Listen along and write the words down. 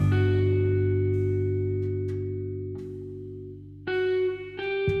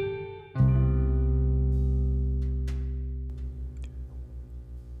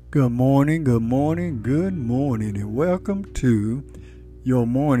Good morning, good morning, good morning, and welcome to your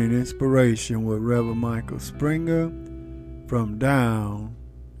morning inspiration with Reverend Michael Springer from Down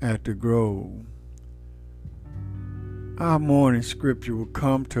at the Grove. Our morning scripture will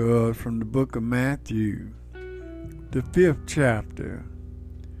come to us from the book of Matthew, the 5th chapter,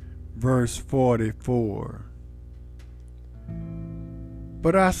 verse 44.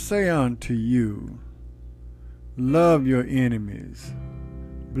 But I say unto you, love your enemies.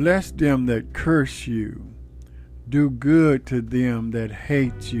 Bless them that curse you. Do good to them that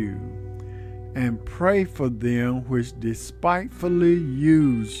hate you. And pray for them which despitefully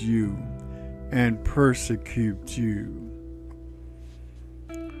use you and persecute you.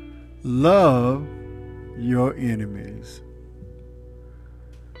 Love your enemies.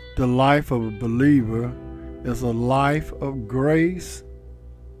 The life of a believer is a life of grace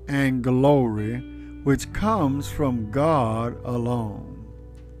and glory which comes from God alone.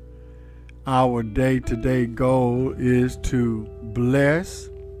 Our day-to-day goal is to bless,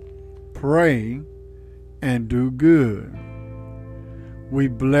 pray, and do good. We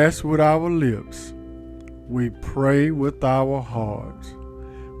bless with our lips. We pray with our hearts.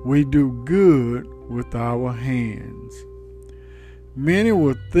 We do good with our hands. Many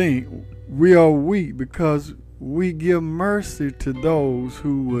will think we are weak because we give mercy to those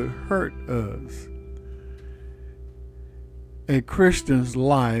who would hurt us. A Christian's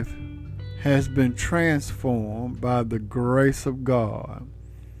life has been transformed by the grace of God.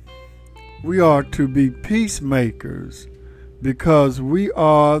 We are to be peacemakers because we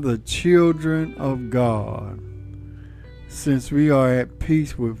are the children of God. Since we are at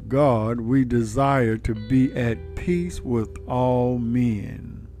peace with God, we desire to be at peace with all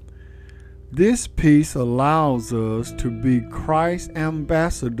men. This peace allows us to be Christ's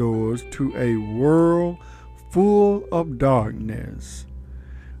ambassadors to a world full of darkness.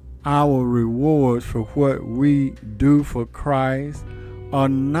 Our rewards for what we do for Christ are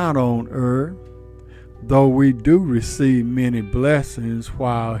not on earth, though we do receive many blessings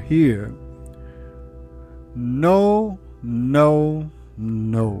while here. No.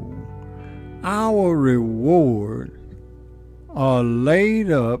 Our rewards are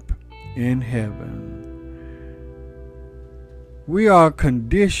laid up in heaven. We are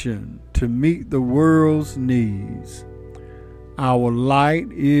conditioned to meet the world's needs. Our light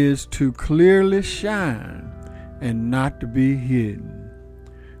is to clearly shine and not to be hidden.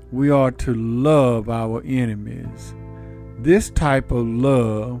 We are to love our enemies. This type of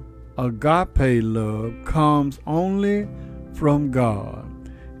love, agape love, comes only from God.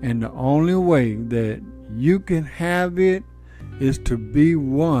 And the only way that you can have it is to be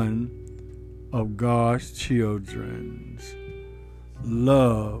one of God's children.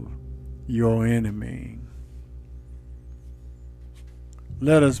 Love your enemy.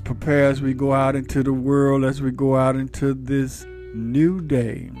 Let us prepare as we go out into the world, as we go out into this new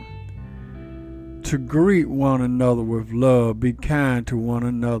day, to greet one another with love. Be kind to one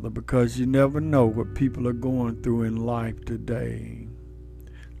another because you never know what people are going through in life today.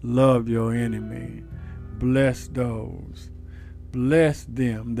 Love your enemy. Bless those. Bless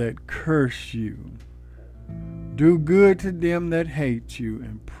them that curse you. Do good to them that hate you,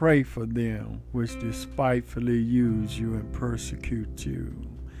 and pray for them which despitefully use you and persecute you.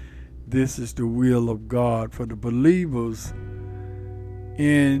 This is the will of God for the believers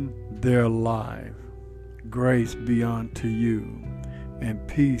in their life. Grace be unto you, and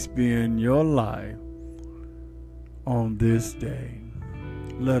peace be in your life on this day.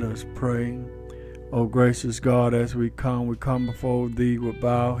 Let us pray. O gracious God, as we come before Thee with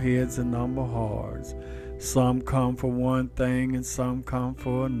bowed heads and humble hearts. Some come for one thing and some come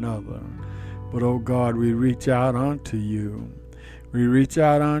for another. But, oh God, we reach out unto You. We reach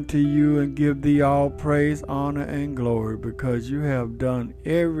out unto You and give Thee all praise, honor, and glory because You have done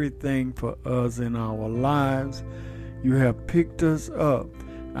everything for us in our lives. You have picked us up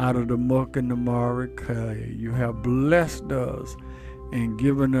out of the muck and the miry clay. You have blessed us and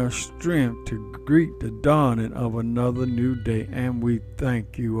given us strength to greet the dawning of another new day. And we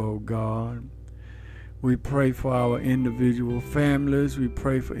thank You, oh God. We pray for our individual families. We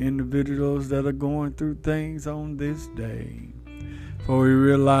pray for individuals that are going through things on this day. For we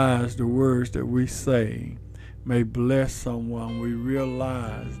realize the words that we say may bless someone. We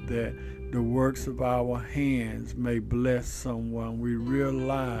realize that the works of our hands may bless someone. We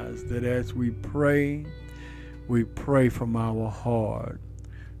realize that as we pray from our heart.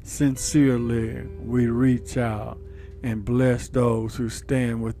 Sincerely, we reach out and bless those who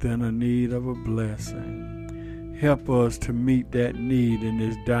stand within a need of a blessing. Help us to meet that need in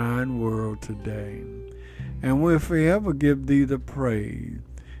this dying world today. And we'll forever give Thee the praise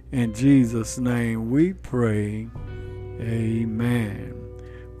In Jesus' name we pray. Amen.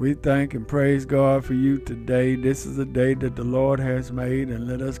 We thank and praise God for you today. This is a day that the Lord has made, and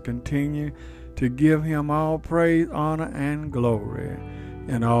let us continue to give him all praise, honor, and glory.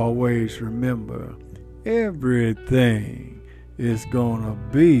 And always remember, everything is going to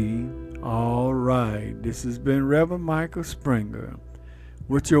be all right. This has been Reverend Michael Springer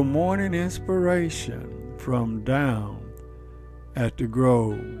with your morning inspiration from Down at the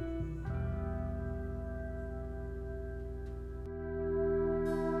Grove.